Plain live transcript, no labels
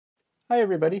Hi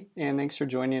everybody, and thanks for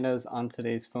joining us on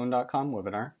today's Phone.com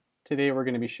webinar. Today we're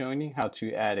going to be showing you how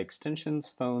to add extensions,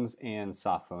 phones, and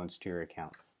soft phones to your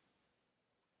account.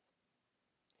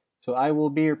 So I will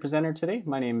be your presenter today.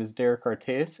 My name is Derek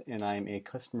Arteas, and I'm a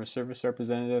customer service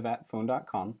representative at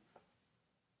Phone.com.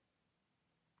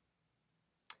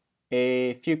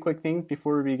 A few quick things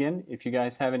before we begin. If you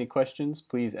guys have any questions,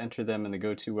 please enter them in the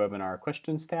GoToWebinar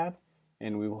Questions tab,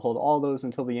 and we will hold all those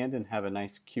until the end and have a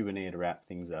nice Q&A to wrap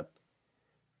things up.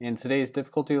 And today's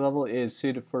difficulty level is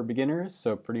suited for beginners,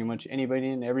 so pretty much anybody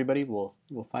and everybody will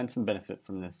find some benefit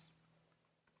from this.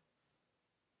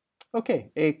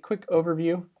 Okay, a quick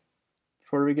overview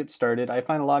before we get started. I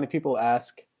find a lot of people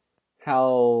ask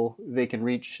how they can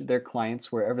reach their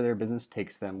clients wherever their business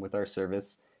takes them with our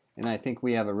service, and I think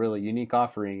we have a really unique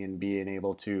offering in being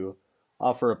able to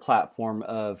offer a platform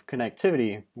of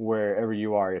connectivity wherever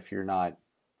you are if you're not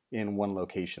in one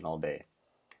location all day.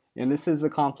 And this is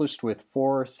accomplished with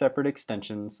 4 separate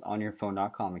extensions on your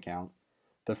Phone.com account.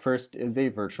 The first is a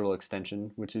virtual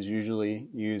extension, which is usually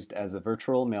used as a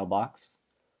virtual mailbox,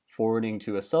 forwarding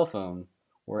to a cell phone,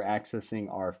 or accessing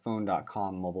our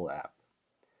Phone.com mobile app.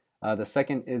 The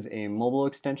second is a mobile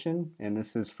extension, and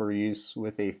this is for use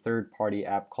with a third-party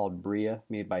app called Bria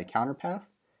made by Counterpath.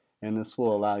 And this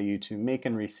will allow you to make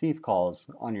and receive calls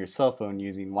on your cell phone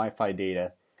using Wi-Fi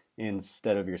data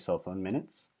instead of your cell phone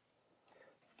minutes.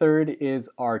 Third is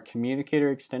our communicator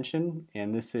extension,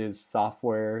 and this is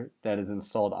software that is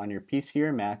installed on your PC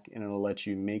or Mac, and it will let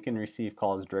you make and receive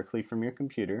calls directly from your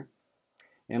computer.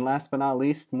 And last but not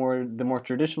least, the more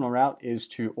traditional route is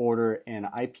to order an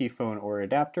IP phone or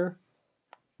adapter,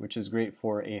 which is great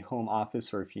for a home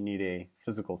office or if you need a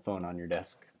physical phone on your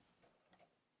desk.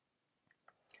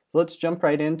 Let's jump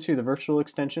right into the virtual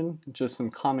extension. Just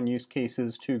some common use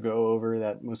cases to go over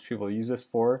that most people use this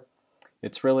for.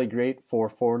 It's really great for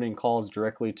forwarding calls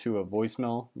directly to a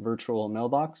voicemail virtual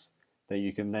mailbox that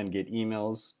you can then get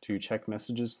emails to check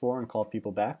messages for and call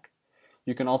people back.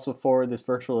 You can also forward this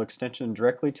virtual extension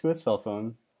directly to a cell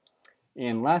phone.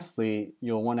 And lastly,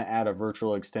 you'll want to add a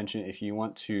virtual extension if you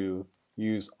want to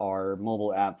use our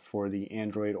mobile app for the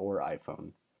Android or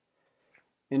iPhone.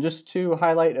 And just to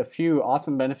highlight a few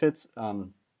awesome benefits,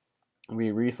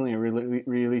 we recently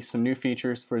released some new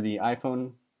features for the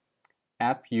iPhone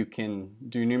app. You can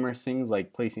do numerous things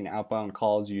like placing outbound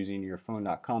calls using your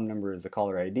Phone.com number as a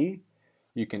caller ID.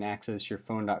 You can access your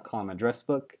Phone.com address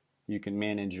book. You can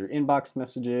manage your inbox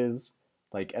messages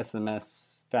like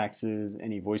SMS, faxes,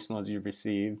 any voicemails you've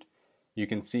received. You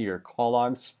can see your call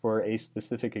logs for a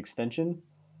specific extension.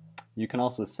 You can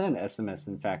also send SMS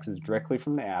and faxes directly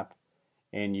from the app,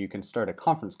 and you can start a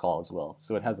conference call as well.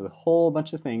 So it has a whole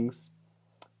bunch of things.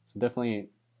 So definitely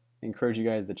encourage you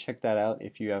guys to check that out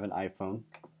if you have an iPhone.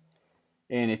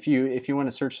 And if you want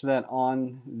to search for that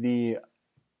on the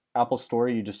Apple Store,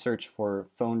 you just search for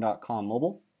Phone.com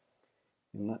mobile.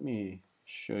 And let me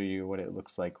show you what it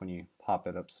looks like when you pop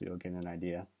it up so you'll get an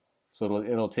idea. So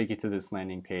it'll take you to this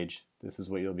landing page. This is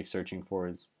what you'll be searching for,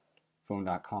 is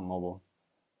Phone.com mobile.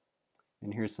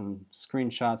 And here's some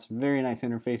screenshots. Very nice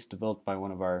interface developed by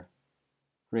one of our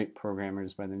great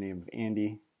programmers by the name of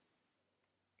Andy.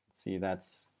 See,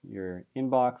 that's your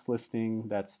inbox listing,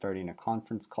 that's starting a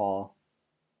conference call,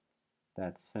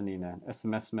 that's sending an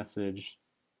SMS message,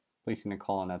 placing a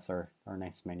call, and that's our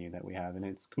nice menu that we have. And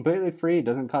it's completely free, it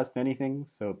doesn't cost anything,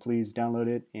 so please download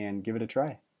it and give it a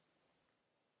try.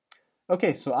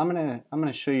 Okay, so I'm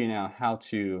gonna show you now how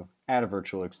to add a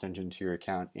virtual extension to your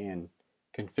account and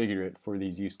configure it for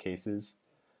these use cases.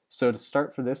 So to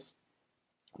start for this,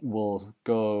 we'll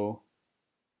go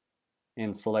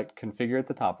and select configure at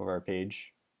the top of our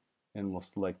page, and we'll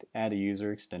select add a user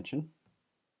extension.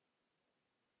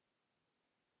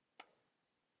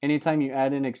 Anytime you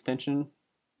add an extension,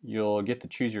 you'll get to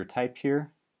choose your type here,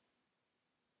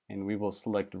 and we will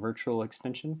select virtual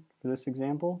extension for this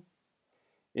example.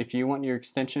 If you want your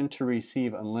extension to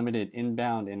receive unlimited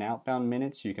inbound and outbound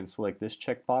minutes, you can select this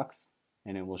checkbox,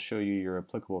 and it will show you your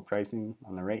applicable pricing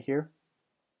on the right here.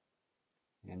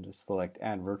 And just select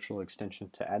add virtual extension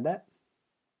to add that.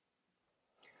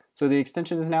 So the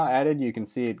extension is now added. You can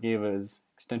see it gave us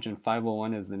extension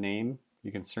 501 as the name. You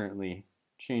can certainly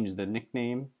change the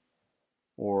nickname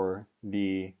or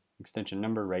the extension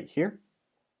number right here.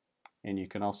 And you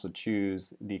can also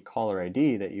choose the caller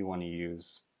ID that you want to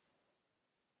use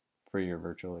for your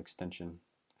virtual extension.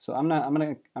 So I'm not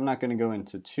going to go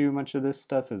into too much of this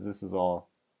stuff, as this is all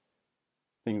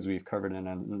things we've covered in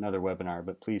another webinar,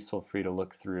 but please feel free to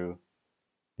look through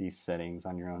these settings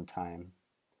on your own time.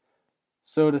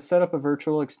 So to set up a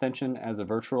virtual extension as a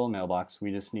virtual mailbox,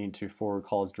 we just need to forward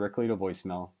calls directly to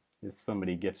voicemail if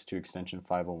somebody gets to extension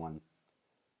 501.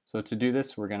 So to do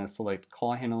this, we're going to select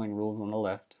Call Handling Rules on the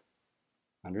left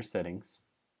under Settings.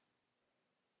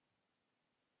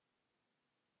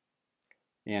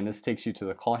 And this takes you to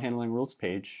the Call Handling Rules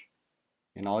page.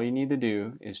 And all you need to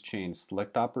do is change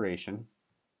Select Operation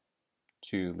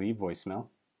to Leave Voicemail.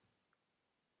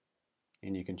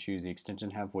 And you can choose the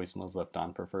extension Have Voicemails Left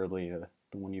On, preferably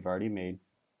the one you've already made.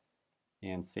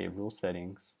 And Save Rule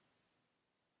Settings.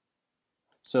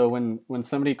 So when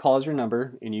somebody calls your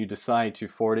number and you decide to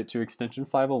forward it to extension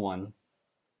 501,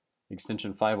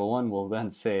 extension 501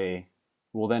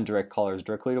 will then direct callers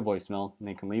directly to voicemail, and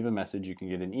they can leave a message. You can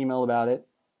get an email about it,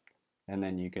 and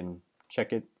then you can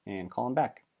check it and call them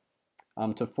back.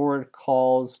 To forward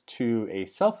calls to a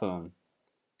cell phone,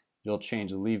 you'll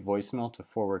change Leave Voicemail to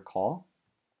Forward Call,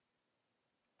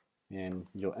 and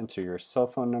you'll enter your cell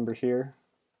phone number here.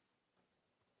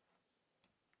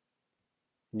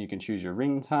 And you can choose your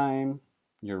ring time,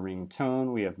 your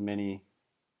ringtone. We have many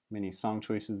song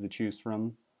choices to choose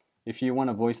from. If you want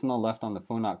a voicemail left on the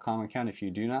phone.com account, if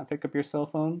you do not pick up your cell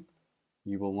phone,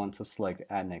 you will want to select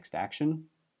Add Next Action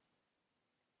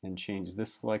and change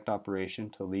this select operation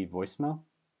to Leave Voicemail,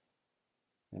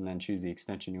 and then choose the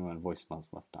extension you want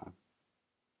voicemails left on.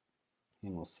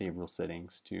 And we'll save rule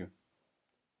settings to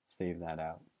save that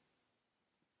out.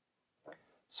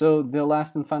 So the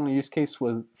last and final use case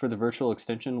was for the virtual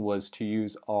extension was to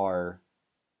use our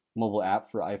mobile app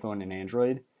for iPhone and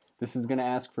Android. This is going to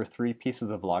ask for 3 pieces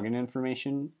of login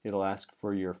information. It'll ask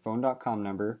for your phone.com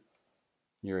number,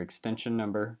 your extension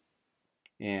number,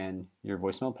 and your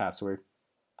voicemail password.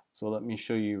 So let me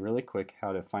show you really quick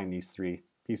how to find these 3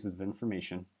 pieces of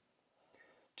information.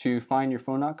 To find your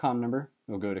phone.com number,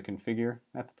 you'll go to Configure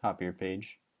at the top of your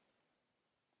page,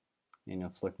 and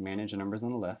you'll select Manage Numbers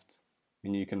on the left.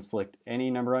 And you can select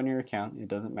any number on your account, it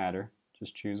doesn't matter,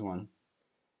 just choose one.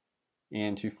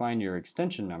 And to find your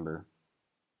extension number,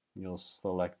 you'll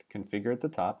select Configure at the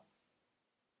top,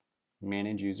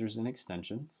 Manage Users and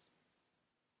Extensions.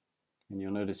 And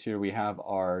you'll notice here we have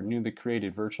our newly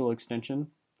created virtual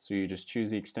extension. So you just choose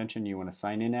the extension you want to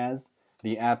sign in as.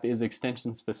 The app is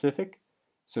extension specific,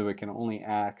 so it can only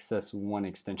access one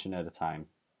extension at a time.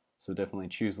 So definitely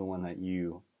choose the one that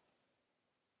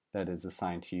is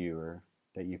assigned to you or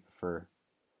that you prefer.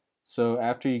 So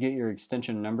after you get your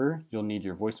extension number, you'll need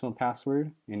your voicemail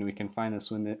password, and we can find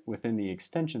this within the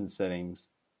extension settings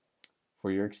for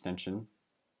your extension.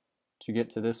 To get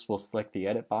to this, we'll select the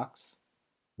edit box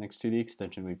next to the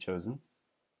extension we've chosen,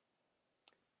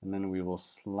 and then we will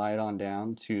slide on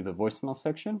down to the voicemail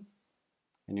section,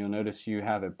 and you'll notice you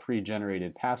have a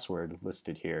pre-generated password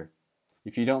listed here.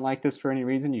 If you don't like this for any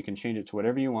reason, you can change it to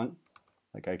whatever you want.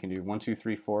 Like I can do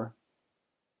 1234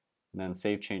 and then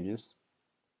save changes,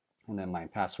 and then my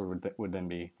password would then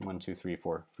be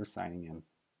 1234 for signing in.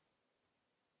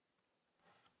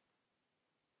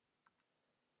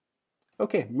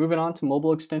 Okay, moving on to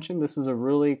mobile extension. This is a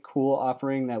really cool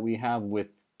offering that we have with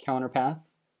Counterpath,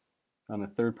 a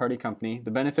third-party company. The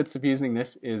benefits of using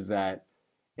this is that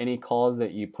any calls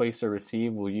that you place or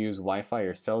receive will use Wi-Fi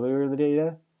or cellular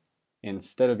data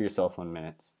instead of your cell phone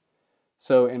minutes.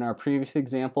 So in our previous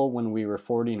example, when we were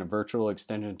forwarding a virtual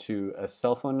extension to a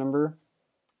cell phone number,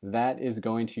 that is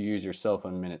going to use your cell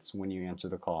phone minutes when you answer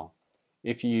the call.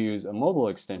 If you use a mobile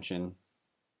extension,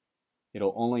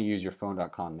 it'll only use your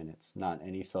phone.com minutes, not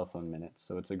any cell phone minutes.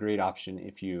 So it's a great option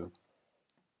if you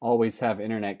always have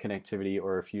internet connectivity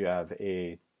or if you have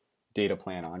a data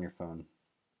plan on your phone.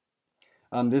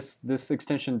 This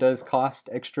extension does cost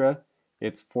extra.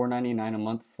 It's $4.99 a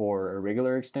month for a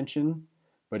regular extension.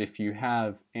 But if you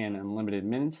have an unlimited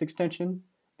minutes extension,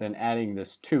 then adding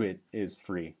this to it is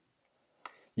free.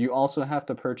 You also have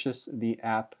to purchase the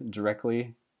app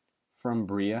directly from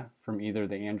Bria, from either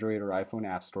the Android or iPhone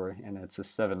App Store, and it's a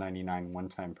 $7.99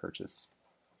 one-time purchase.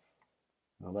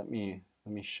 Now let me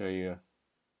show you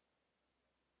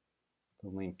the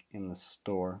link in the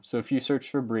store. So if you search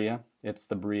for Bria, it's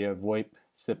the Bria VoIP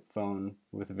SIP phone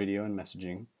with video and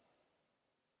messaging.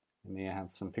 And they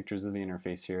have some pictures of the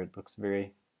interface here. It looks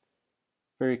very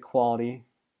quality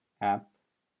app.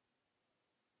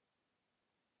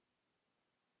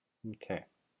 Okay,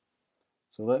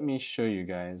 so let me show you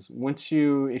guys.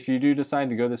 If you do decide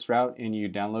to go this route and you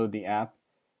download the app,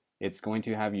 it's going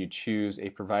to have you choose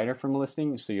a provider from a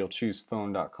listing. So you'll choose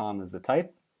phone.com as the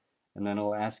type, and then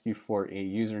it'll ask you for a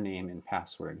username and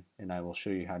password, and I will show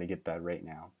you how to get that right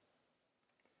now.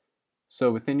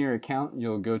 So within your account,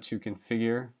 you'll go to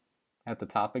Configure at the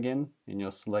top again, and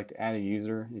you'll select Add a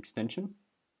User Extension.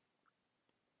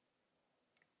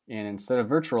 And instead of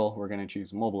virtual, we're going to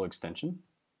choose mobile extension.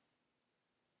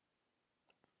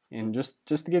 And just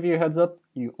to give you a heads up,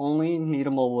 you only need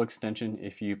a mobile extension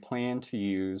if you plan to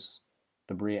use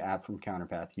the Bria app from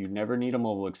Counterpath. You never need a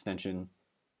mobile extension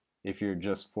if you're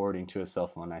just forwarding to a cell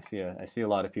phone. I see a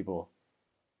lot of people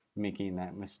making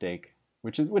that mistake,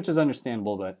 which is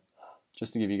understandable, but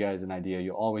just to give you guys an idea,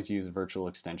 you'll always use a virtual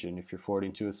extension if you're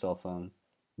forwarding to a cell phone,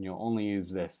 and you'll only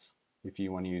use this if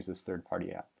you want to use this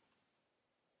third-party app.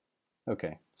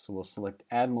 Okay, so we'll select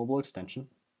Add Mobile Extension.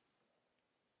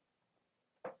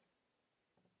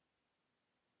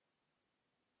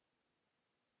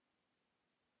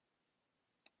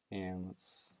 And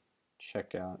let's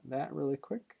check out that really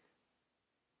quick.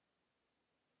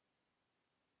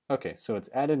 Okay, so it's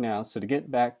added now. So to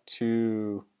get back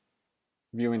to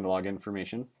viewing the login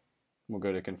information, we'll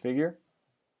go to Configure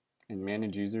and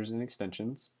Manage Users and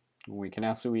Extensions. We can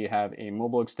also we have a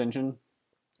mobile extension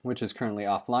which is currently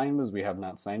offline because we have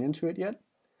not signed into it yet.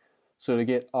 So to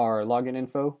get our login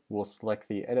info, we'll select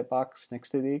the edit box next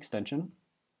to the extension.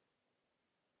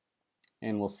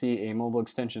 And we'll see a mobile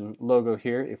extension logo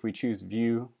here. If we choose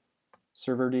View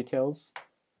Server Details,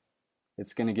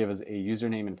 it's going to give us a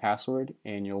username and password,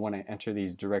 and you'll want to enter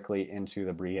these directly into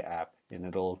the Bria app, and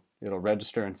it'll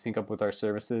register and sync up with our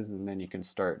services, and then you can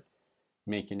start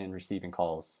making and receiving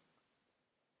calls.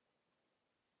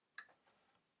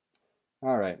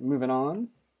 All right, moving on.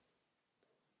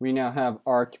 We now have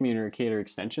our communicator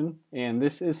extension, and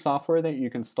this is software that you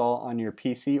can install on your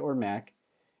PC or Mac,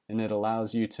 and it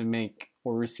allows you to make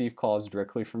or receive calls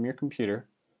directly from your computer.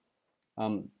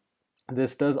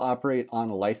 This does operate on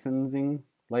a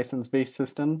license-based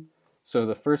system, so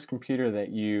the first computer that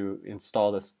you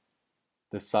install this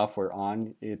software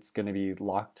on, it's going to be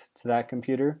locked to that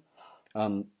computer.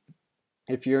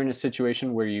 If you're in a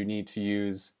situation where you need to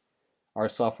use our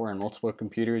software on multiple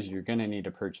computers, you're going to need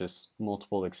to purchase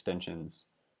multiple extensions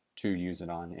to use it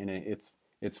on, and it's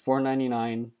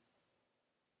 $4.99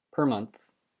 per month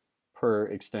per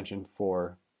extension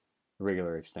for a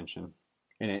regular extension,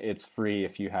 and it's free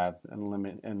if you have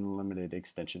unlimited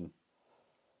extension.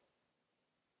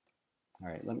 All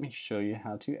right, let me show you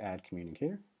how to add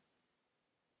communicator.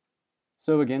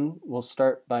 So again, we'll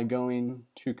start by going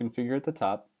to Configure at the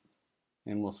top,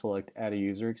 and we'll select Add a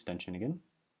User Extension again.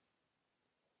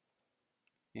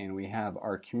 And we have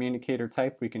our communicator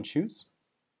type we can choose.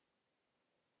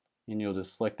 And you'll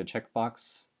just select the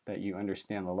checkbox that you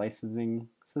understand the licensing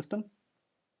system.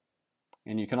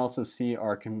 And you can also see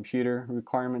our computer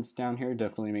requirements down here.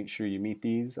 Definitely make sure you meet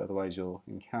these, otherwise you'll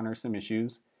encounter some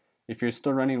issues. If you're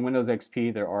still running Windows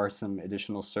XP, there are some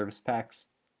additional service packs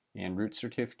and root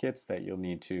certificates that you'll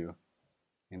need to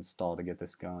install to get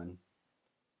this going.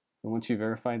 And once you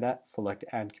verify that, select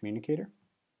Add Communicator.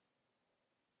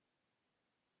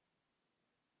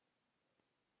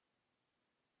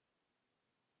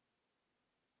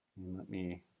 And let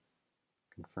me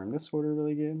confirm this order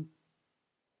really good.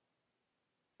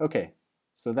 Okay,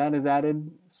 so that is added.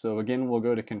 So again, we'll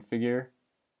go to Configure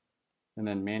and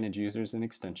then Manage Users and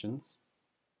Extensions.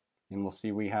 And we'll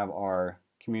see we have our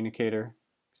communicator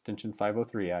extension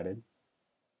 503 added.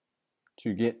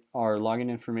 To get our login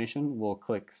information, we'll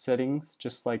click Settings,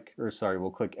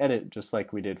 we'll click Edit just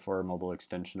like we did for our mobile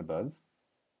extension above.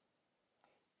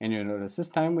 And you'll notice this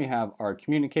time we have our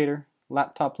communicator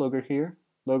laptop logo here.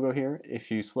 If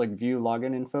you select View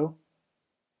Login Info,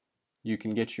 you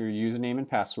can get your username and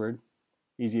password.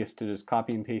 Easiest to just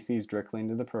copy and paste these directly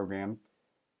into the program.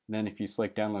 Then if you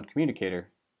select Download Communicator,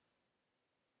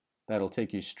 that'll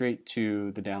take you straight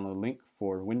to the download link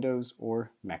for Windows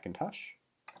or Macintosh.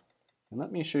 And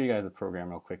let me show you guys a program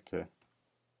real quick to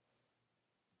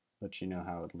let you know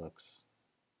how it looks.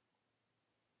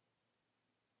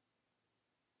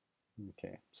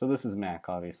 Okay, so this is Mac,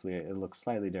 obviously. It looks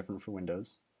slightly different for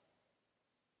Windows.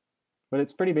 But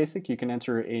it's pretty basic. You can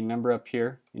enter a number up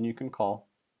here and you can call.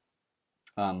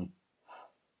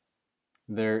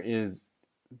 There's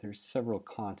several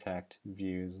contact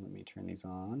views. Let me turn these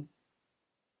on.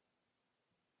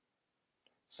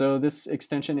 So this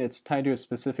extension, it's tied to a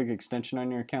specific extension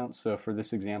on your account. So for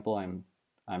this example,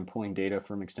 I'm pulling data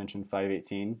from extension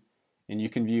 518, and you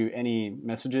can view any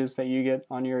messages that you get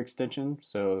on your extension.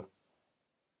 So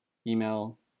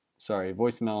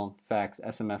voicemail, fax,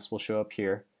 SMS will show up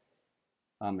here.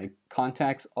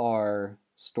 Contacts are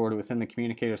stored within the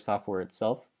communicator software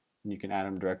itself, and you can add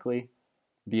them directly.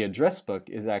 The address book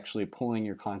is actually pulling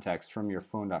your contacts from your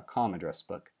phone.com address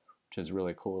book, which is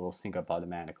really cool. It'll sync up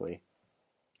automatically.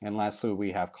 And lastly,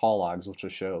 we have call logs, which will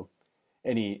show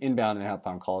any inbound and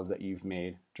outbound calls that you've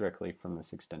made directly from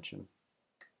this extension.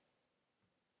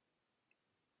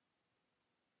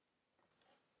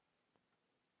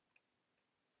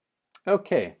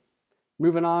 Okay,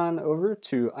 Moving on over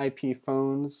to IP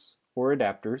phones or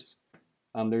adapters.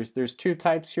 There's two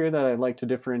types here that I'd like to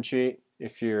differentiate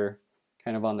if you're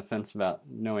kind of on the fence about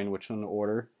knowing which one to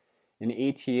order. An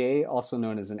ATA, also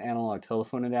known as an analog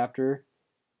telephone adapter,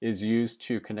 is used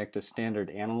to connect a standard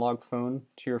analog phone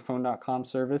to your phone.com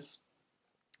service.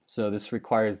 So this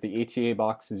requires the ATA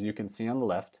box, as you can see on the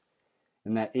left,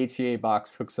 and that ATA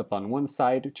box hooks up on one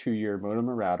side to your modem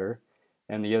or router,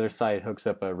 and the other side hooks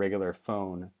up a regular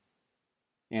phone,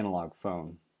 analog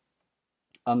phone.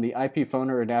 The IP phone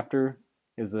or adapter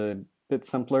is a bit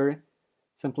simpler.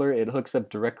 It hooks up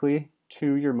directly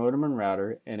to your modem and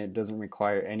router, and it doesn't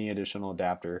require any additional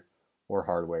adapter or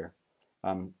hardware.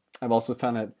 I've also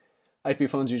found that IP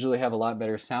phones usually have a lot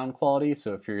better sound quality,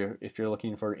 so if you're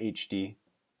looking for HD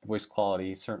voice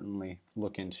quality, certainly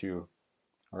look into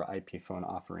our IP phone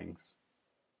offerings.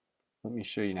 Let me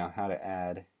show you now how to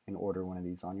add and order one of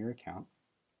these on your account.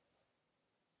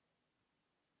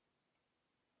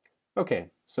 Okay,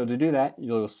 so to do that,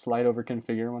 you'll slide over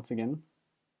Configure once again,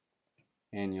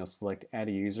 and you'll select Add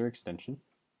a User Extension.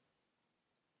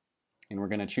 And we're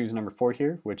going to choose number 4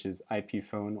 here, which is IP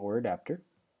phone or adapter.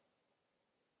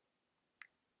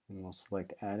 And we'll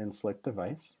select Add and select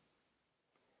Device.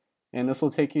 And this will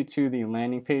take you to the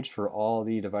landing page for all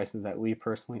the devices that we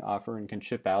personally offer and can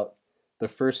ship out. The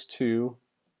first two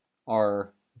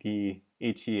are the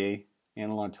ATA,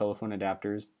 analog telephone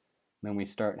adapters. Then we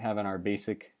start having our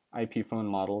basic IP phone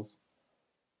models,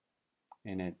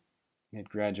 and it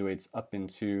graduates up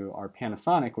into our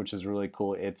Panasonic, which is really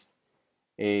cool. It's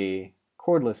a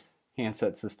cordless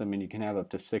handset system, and you can have up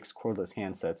to 6 cordless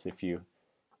handsets if you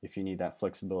need that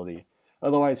flexibility.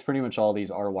 Otherwise, pretty much all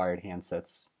these are wired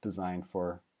handsets designed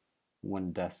for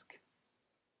one desk.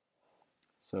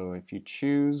 So if you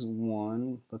choose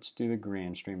one, let's do the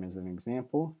Grandstream as an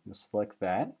example. You'll select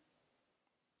that.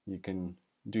 You can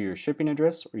do your shipping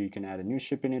address, or you can add a new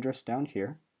shipping address down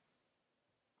here.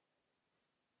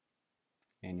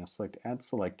 And you'll select Add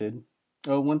Selected.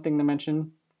 Oh, one thing to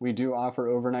mention, we do offer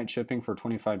overnight shipping for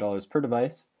 $25 per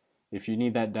device. If you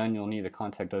need that done, you'll need to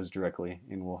contact us directly,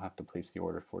 and we'll have to place the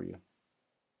order for you.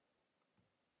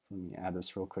 So let me add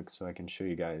this real quick so I can show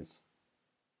you guys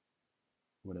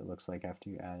what it looks like after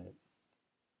you add it.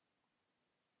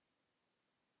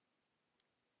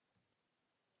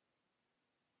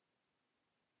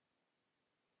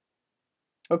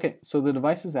 Okay, so the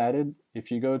device is added. If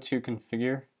you go to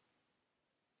Configure,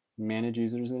 Manage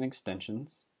Users and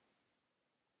Extensions,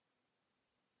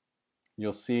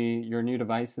 you'll see your new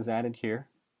device is added here,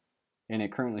 and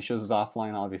it currently shows as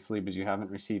offline, obviously, because you haven't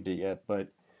received it yet. But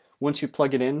once you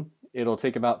plug it in, it'll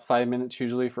take about 5 minutes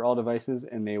usually for all devices,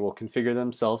 and they will configure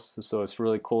themselves. So it's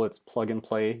really cool. It's plug and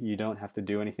play. You don't have to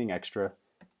do anything extra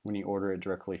when you order it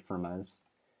directly from us.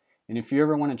 And if you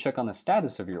ever want to check on the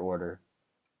status of your order,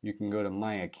 you can go to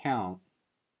My Account,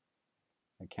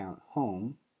 Account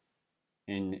Home,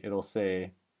 and it'll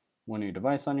say one new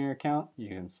device on your account. You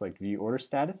can select View Order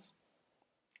Status,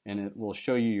 and it will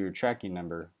show you your tracking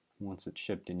number once it's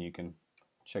shipped, and you can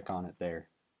check on it there.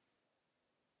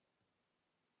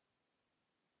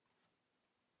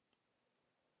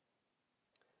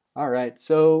 Alright,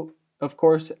 so of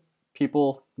course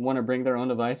people want to bring their own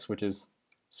device, which is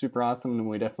super awesome, and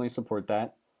we definitely support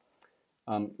that.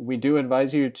 We do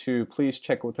advise you to please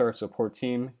check with our support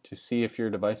team to see if your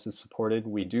device is supported.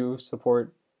 We do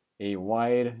support a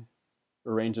wide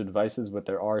range of devices, but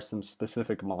there are some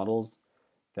specific models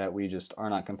that we just are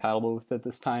not compatible with at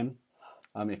this time.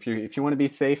 If you want to be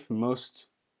safe, most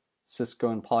Cisco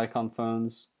and Polycom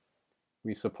phones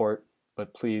we support,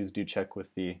 but please do check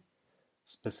with the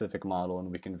specific model,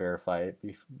 and we can verify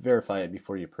it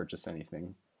before you purchase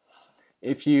anything.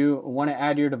 If you want to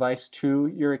add your device to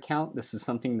your account, this is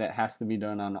something that has to be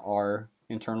done on our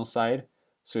internal side,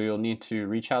 so you'll need to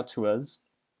reach out to us.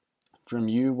 From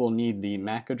you, we'll need the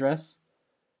MAC address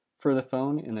for the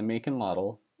phone and the make and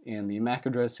model, and the MAC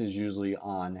address is usually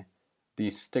on the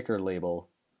sticker label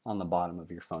on the bottom of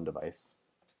your phone device.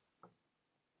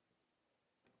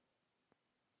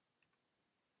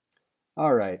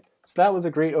 Alright, so that was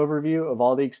a great overview of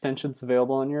all the extensions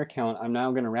available on your account. I'm now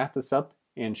going to wrap this up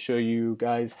and show you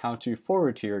guys how to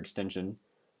forward to your extension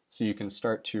so you can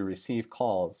start to receive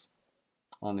calls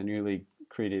on the newly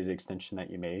created extension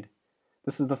that you made.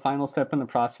 This is the final step in the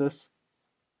process.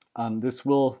 This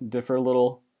will differ a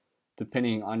little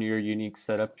depending on your unique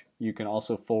setup. You can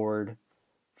also forward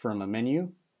from a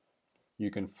menu,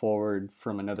 you can forward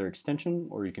from another extension,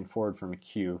 or you can forward from a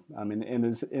queue. In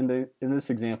this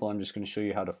example, I'm just going to show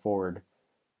you how to forward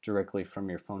directly from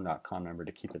your phone.com number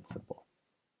to keep it simple.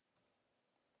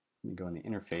 Let me go in the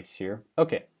interface here.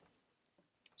 Okay,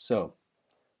 so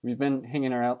We've been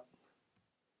hanging out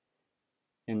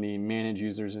in the Manage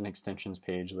Users and Extensions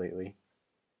page lately.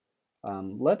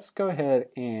 Let's go ahead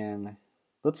and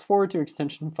let's forward to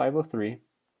extension 503,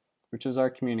 which is our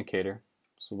communicator.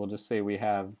 So we'll just say we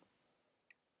have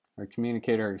our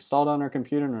communicator installed on our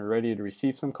computer and we're ready to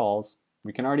receive some calls.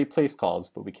 We can already place calls,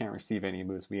 but we can't receive any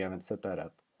because we haven't set that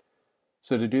up.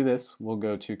 So to do this, we'll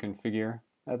go to Configure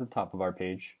at the top of our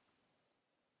page,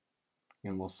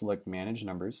 and we'll select Manage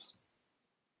Numbers.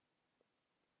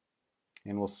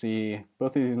 And we'll see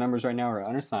both of these numbers right now are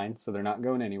unassigned, so they're not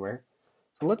going anywhere.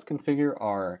 So let's configure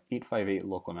our 858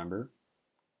 local number.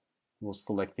 We'll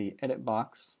select the Edit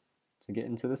box to get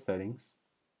into the settings.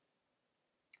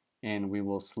 And we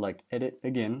will select Edit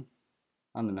again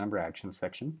on the Number Action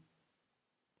section.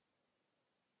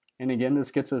 And again, this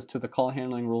gets us to the call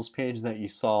handling rules page that you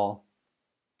saw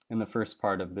in the first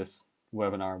part of this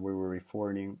webinar where we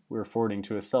were forwarding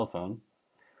to a cell phone.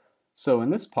 So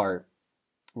in this part,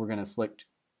 we're going to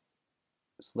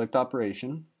select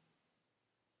Operation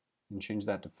and change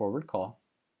that to Forward Call.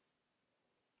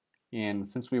 And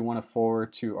since we want to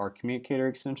forward to our communicator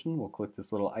extension, we'll click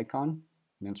this little icon.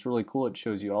 And it's really cool. It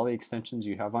shows you all the extensions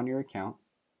you have on your account.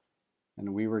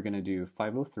 And we were going to do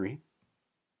 503.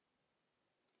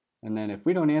 And then if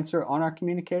we don't answer on our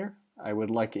communicator, I would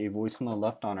like a voicemail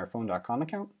left on our phone.com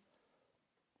account.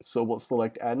 So we'll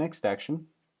select Add Next Action,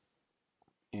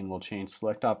 and we'll change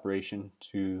Select Operation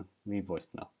to Leave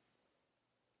Voicemail.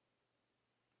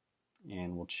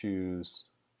 And we'll choose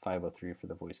 503 for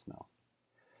the voicemail.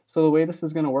 So the way this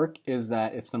is going to work is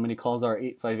that if somebody calls our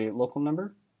 858 local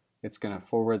number, it's going to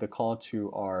forward the call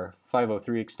to our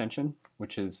 503 extension,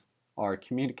 which is our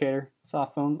communicator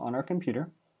soft phone on our computer.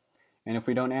 And if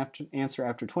we don't answer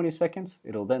after 20 seconds,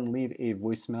 it'll then leave a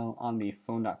voicemail on the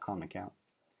phone.com account.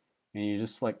 And you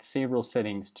just select Save Rule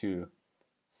Settings to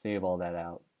save all that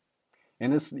out.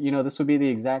 And this would be the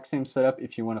exact same setup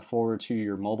if you want to forward to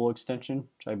your mobile extension,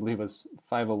 which I believe was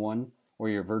 501, or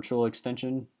your virtual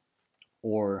extension,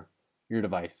 or your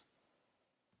device.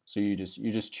 So you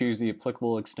just choose the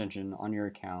applicable extension on your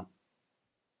account,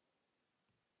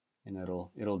 and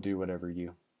it'll do whatever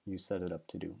you set it up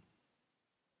to do.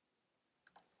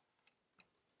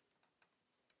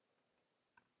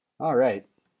 All right,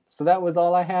 so that was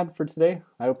all I had for today.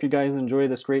 I hope you guys enjoy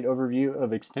this great overview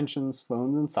of extensions,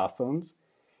 phones, and soft phones.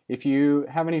 If you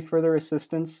have any further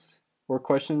assistance or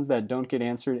questions that don't get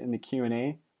answered in the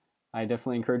Q&A, I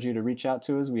definitely encourage you to reach out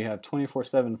to us. We have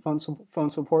 24/7 phone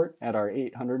support at our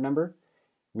 800 number.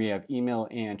 We have email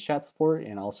and chat support,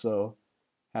 and also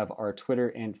have our Twitter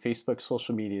and Facebook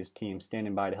social media team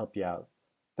standing by to help you out.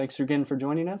 Thanks again for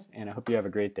joining us, and I hope you have a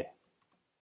great day.